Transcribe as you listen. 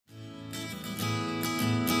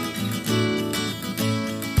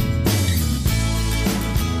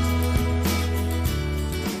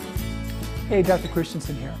Hey, Dr.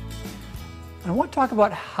 Christensen here. I want to talk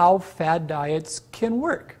about how fad diets can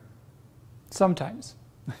work. Sometimes.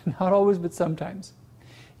 Not always, but sometimes.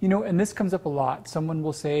 You know, and this comes up a lot. Someone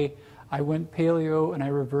will say, I went paleo and I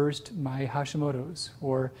reversed my Hashimoto's,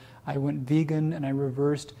 or I went vegan and I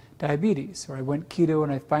reversed diabetes, or I went keto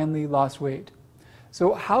and I finally lost weight.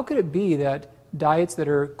 So how could it be that diets that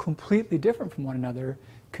are completely different from one another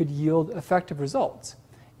could yield effective results?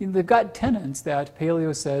 You know, they've got tenets that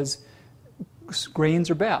paleo says grains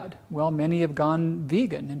are bad. Well, many have gone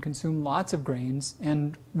vegan and consumed lots of grains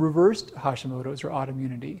and reversed Hashimoto's or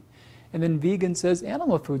autoimmunity. And then vegan says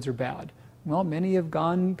animal foods are bad. Well, many have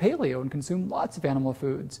gone paleo and consumed lots of animal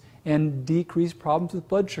foods and decreased problems with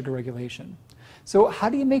blood sugar regulation. So how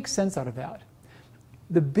do you make sense out of that?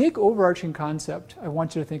 The big overarching concept I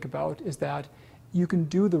want you to think about is that you can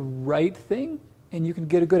do the right thing and you can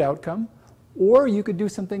get a good outcome, or you could do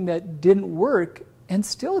something that didn't work and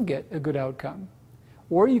still get a good outcome.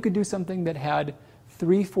 Or you could do something that had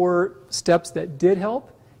 3-4 steps that did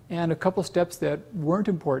help and a couple steps that weren't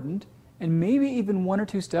important, and maybe even 1 or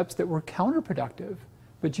 2 steps that were counterproductive,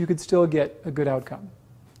 but you could still get a good outcome.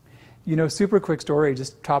 You know, super quick story,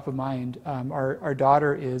 just top of mind. Our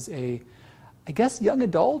daughter is a, I guess, young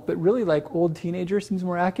adult, but really like old teenager seems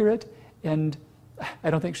more accurate. And I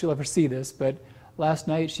don't think she'll ever see this, but last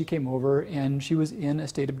night she came over and she was in a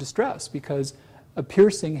state of distress because a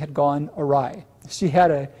piercing had gone awry. She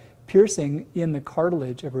had a piercing in the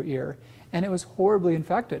cartilage of her ear, and it was horribly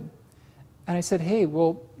infected. And I said, hey,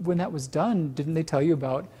 well, when that was done, didn't they tell you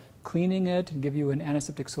about cleaning it and give you an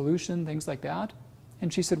antiseptic solution, things like that?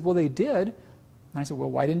 And she said, well, they did. And I said,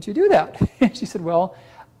 well, why didn't you do that? And she said, well,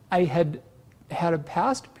 I had a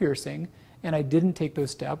past piercing, and I didn't take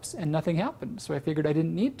those steps, and nothing happened, so I figured I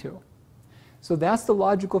didn't need to. So that's the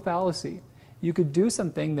logical fallacy. You could do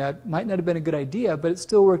something that might not have been a good idea, but it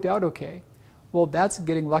still worked out okay. Well, that's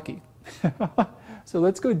getting lucky. So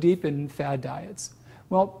let's go deep in fad diets.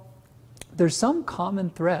 Well, there's some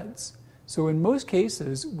common threads. So in most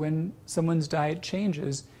cases, when someone's diet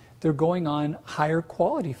changes, they're going on higher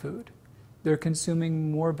quality food. They're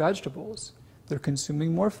consuming more vegetables. They're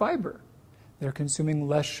consuming more fiber. They're consuming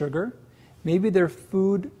less sugar. Maybe their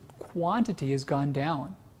food quantity has gone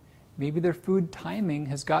down. Maybe their food timing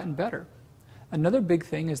has gotten better. Another big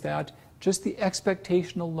thing is that just the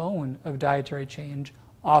expectation alone of dietary change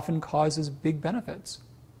often causes big benefits.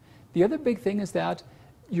 The other big thing is that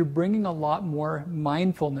you're bringing a lot more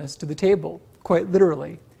mindfulness to the table, quite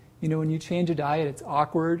literally. You know, when you change a diet, it's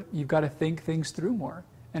awkward. You've got to think things through more.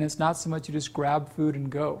 And it's not so much you just grab food and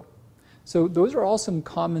go. So those are all some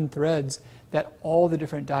common threads that all the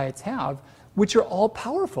different diets have, which are all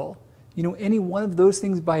powerful. You know, any one of those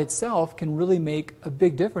things by itself can really make a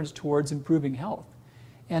big difference towards improving health.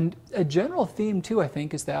 And a general theme, too, I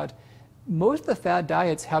think, is that most of the fad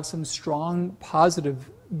diets have some strong, positive,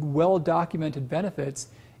 well-documented benefits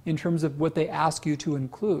in terms of what they ask you to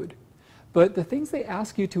include. But the things they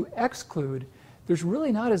ask you to exclude, there's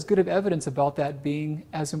really not as good of evidence about that being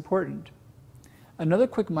as important. Another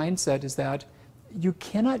quick mindset is that you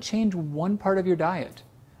cannot change one part of your diet.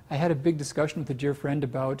 I had a big discussion with a dear friend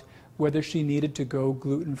about whether she needed to go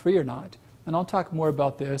gluten-free or not. And I'll talk more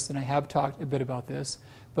about this, and I have talked a bit about this,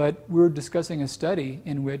 but we were discussing a study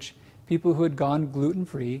in which people who had gone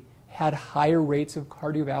gluten-free had higher rates of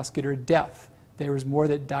cardiovascular death. There was more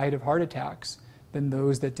that died of heart attacks than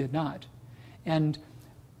those that did not. And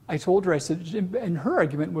I told her, I said, and her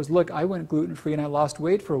argument was, look, I went gluten-free and I lost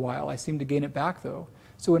weight for a while. I seemed to gain it back though.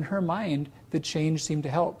 So in her mind, the change seemed to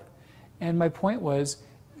help. And my point was,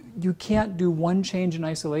 you can't do one change in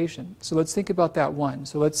isolation. So let's think about that one.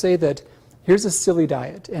 So let's say that here's a silly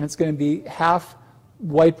diet, and it's going to be half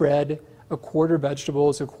white bread, a quarter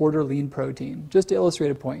vegetables, a quarter lean protein, just to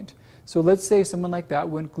illustrate a point. So let's say someone like that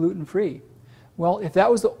went gluten-free. Well, if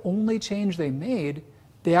that was the only change they made,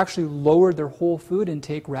 they actually lowered their whole food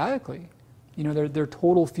intake radically. You know, their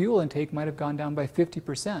total fuel intake might have gone down by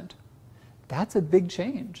 50%. That's a big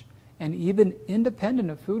change. And even independent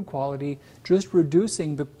of food quality, just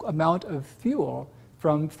reducing the amount of fuel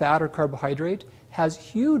from fat or carbohydrate has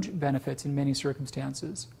huge benefits in many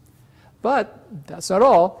circumstances. But that's not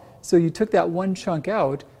all. So you took that one chunk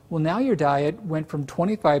out. Well, now your diet went from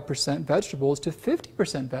 25% vegetables to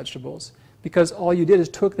 50% vegetables, because all you did is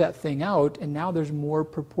took that thing out, and now there's more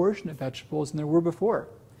proportionate vegetables than there were before.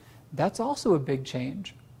 That's also a big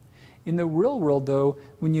change. In the real world, though,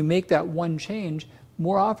 when you make that one change,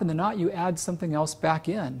 more often than not, you add something else back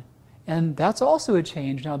in. And that's also a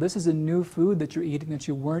change. Now, this is a new food that you're eating that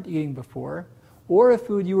you weren't eating before, or a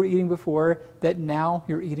food you were eating before that now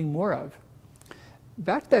you're eating more of.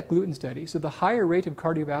 Back to that gluten study. So the higher rate of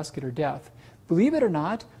cardiovascular death, believe it or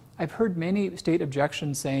not, I've heard many state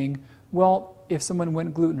objections saying, well, if someone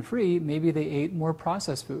went gluten-free, maybe they ate more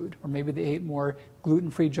processed food, or maybe they ate more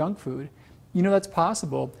gluten-free junk food. You know, that's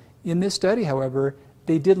possible. In this study, however,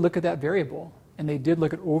 they did look at that variable, and they did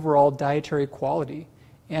look at overall dietary quality.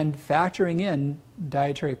 And factoring in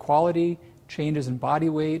dietary quality, changes in body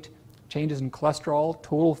weight, changes in cholesterol,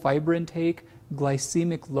 total fiber intake,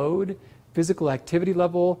 glycemic load, physical activity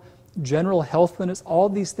level, general healthfulness, all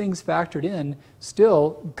these things factored in,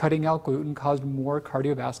 still cutting out gluten caused more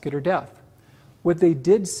cardiovascular death. What they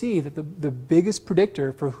did see that the biggest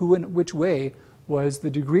predictor for who and which way was the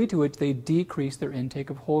degree to which they decreased their intake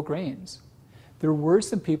of whole grains. There were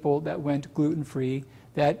some people that went gluten-free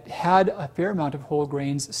that had a fair amount of whole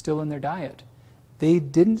grains still in their diet. They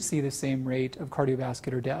didn't see the same rate of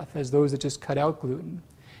cardiovascular death as those that just cut out gluten.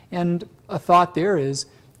 And a thought there is,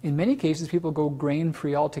 in many cases, people go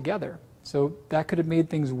grain-free altogether. So that could have made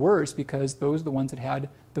things worse because those are the ones that had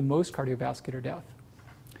the most cardiovascular death.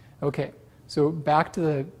 Okay, so back to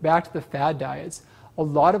the fad diets. A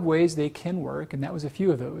lot of ways they can work, and that was a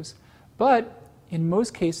few of those. But in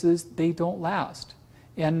most cases, they don't last.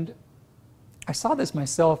 And I saw this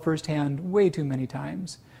myself firsthand way too many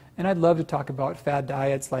times. And I'd love to talk about fad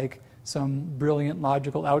diets like some brilliant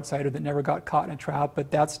logical outsider that never got caught in a trap, but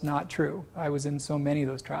that's not true. I was in so many of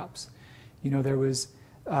those traps. You know, there was,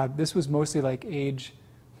 this was mostly like age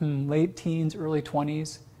late teens, early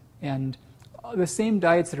 20s, and the same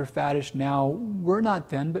diets that are faddish now were not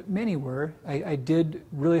then, but many were. I did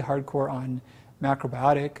really hardcore on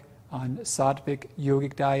macrobiotic, on sattvic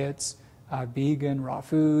yogic diets, vegan, raw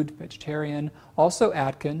food, vegetarian, also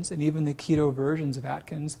Atkins, and even the keto versions of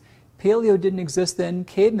Atkins. Paleo didn't exist then.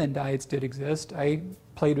 Caveman diets did exist. I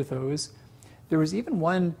played with those. There was even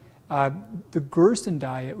one, the Gerson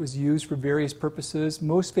diet was used for various purposes,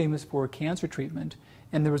 most famous for cancer treatment.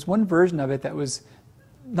 And there was one version of it that was,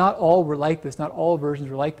 not all were like this, not all versions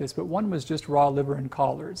were like this, but one was just raw liver and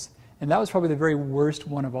collards. And that was probably the very worst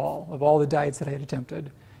one of all the diets that I had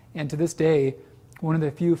attempted. And to this day, one of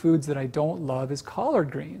the few foods that I don't love is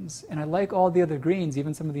collard greens. And I like all the other greens,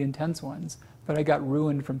 even some of the intense ones. But I got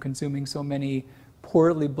ruined from consuming so many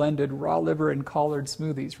poorly blended raw liver and collard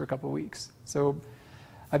smoothies for a couple of weeks. So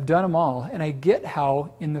I've done them all. And I get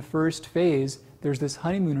how in the first phase, there's this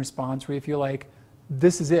honeymoon response where you feel like,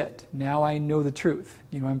 this is it. Now I know the truth.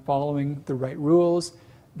 You know, I'm following the right rules.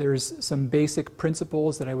 There's some basic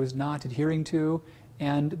principles that I was not adhering to.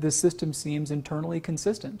 And the system seems internally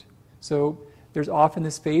consistent. So there's often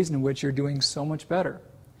this phase in which you're doing so much better.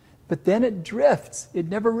 But then it drifts. It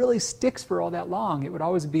never really sticks for all that long. It would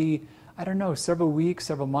always be, I don't know, several weeks,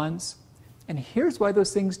 several months. And here's why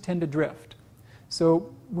those things tend to drift.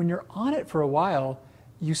 So when you're on it for a while,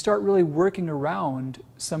 you start really working around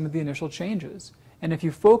some of the initial changes. And if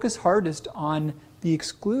you focus hardest on the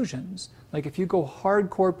exclusions, like if you go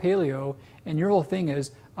hardcore paleo and your whole thing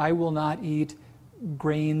is, I will not eat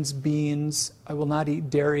grains, beans, I will not eat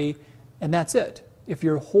dairy, and that's it. If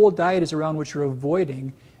your whole diet is around what you're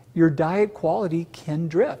avoiding, your diet quality can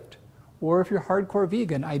drift. Or if you're hardcore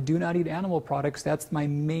vegan, I do not eat animal products, that's my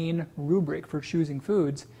main rubric for choosing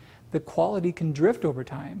foods, the quality can drift over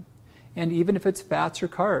time. And even if it's fats or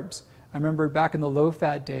carbs, I remember back in the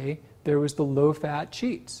low-fat day, there was the low-fat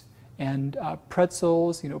cheats and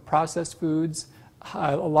pretzels, you know, processed foods,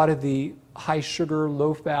 a lot of the high-sugar,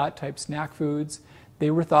 low-fat type snack foods,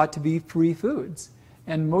 they were thought to be free foods.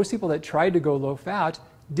 And most people that tried to go low-fat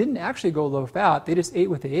didn't actually go low-fat, they just ate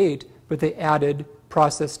what they ate, but they added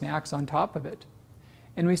processed snacks on top of it.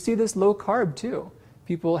 And we see this low-carb too.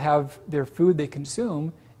 People have their food they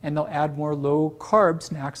consume, and they'll add more low-carb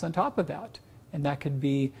snacks on top of that. And that could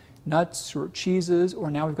be nuts or cheeses, or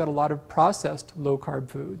now we've got a lot of processed low-carb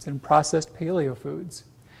foods and processed paleo foods.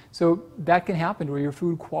 So that can happen where your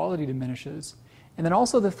food quality diminishes. And then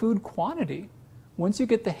also the food quantity. Once you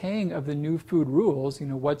get the hang of the new food rules, you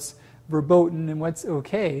know, what's verboten and what's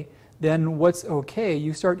okay, then what's okay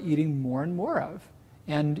you start eating more and more of.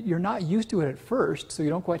 And you're not used to it at first, so you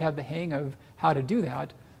don't quite have the hang of how to do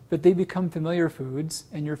that, but they become familiar foods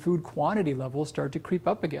and your food quantity levels start to creep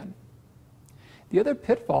up again. The other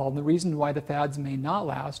pitfall, and the reason why the fads may not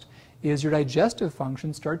last, is your digestive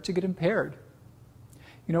function starts to get impaired.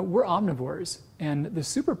 You know, we're omnivores, and the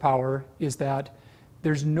superpower is that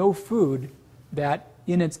there's no food that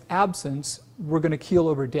in its absence we're going to keel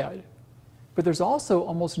over dead. But there's also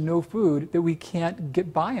almost no food that we can't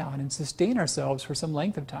get by on and sustain ourselves for some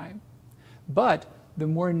length of time. But the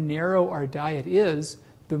more narrow our diet is,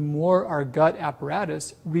 the more our gut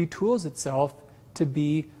apparatus retools itself to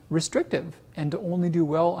be restrictive and to only do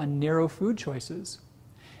well on narrow food choices.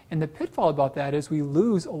 And the pitfall about that is we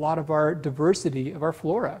lose a lot of our diversity of our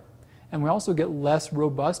flora. And we also get less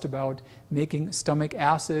robust about making stomach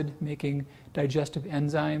acid, making digestive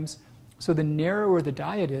enzymes. So the narrower the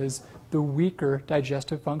diet is, the weaker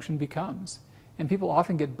digestive function becomes. And people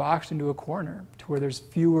often get boxed into a corner to where there's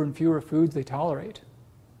fewer and fewer foods they tolerate.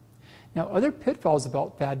 Now, other pitfalls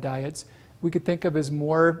about fad diets we could think of as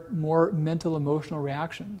more mental emotional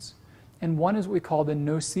reactions. And one is what we call the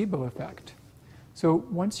nocebo effect. So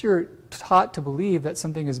once you're taught to believe that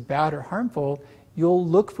something is bad or harmful, you'll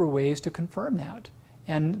look for ways to confirm that.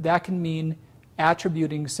 And that can mean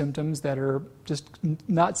attributing symptoms that are just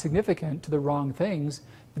not significant to the wrong things.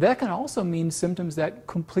 But that can also mean symptoms that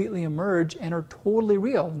completely emerge and are totally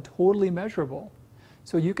real and totally measurable.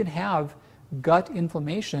 So you can have gut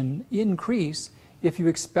inflammation increase if you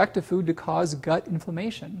expect a food to cause gut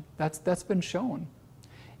inflammation. That's been shown.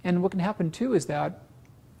 And what can happen too is that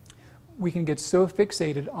we can get so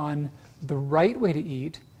fixated on the right way to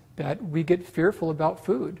eat that we get fearful about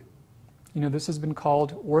food. This has been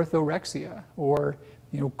called orthorexia, or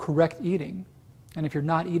correct eating. And if you're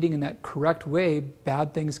not eating in that correct way,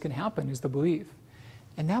 bad things can happen, is the belief.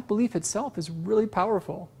 And that belief itself is really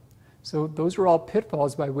powerful. So those are all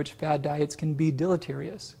pitfalls by which fad diets can be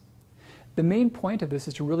deleterious. The main point of this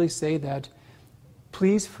is to really say that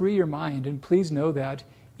please free your mind, and please know that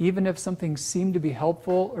even if something seemed to be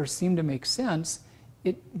helpful or seemed to make sense,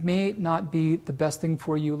 it may not be the best thing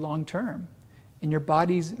for you long term. And your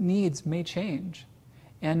body's needs may change.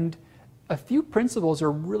 And a few principles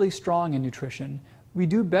are really strong in nutrition. We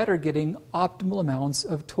do better getting optimal amounts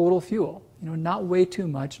of total fuel. Not way too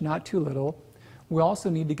much, not too little. We also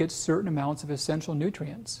need to get certain amounts of essential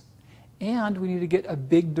nutrients. And we need to get a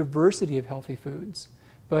big diversity of healthy foods.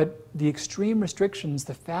 But the extreme restrictions,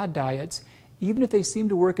 the fad diets, even if they seem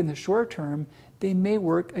to work in the short term, they may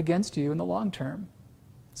work against you in the long term.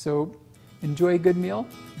 So enjoy a good meal,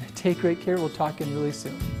 take great care, we'll talk again really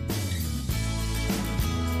soon.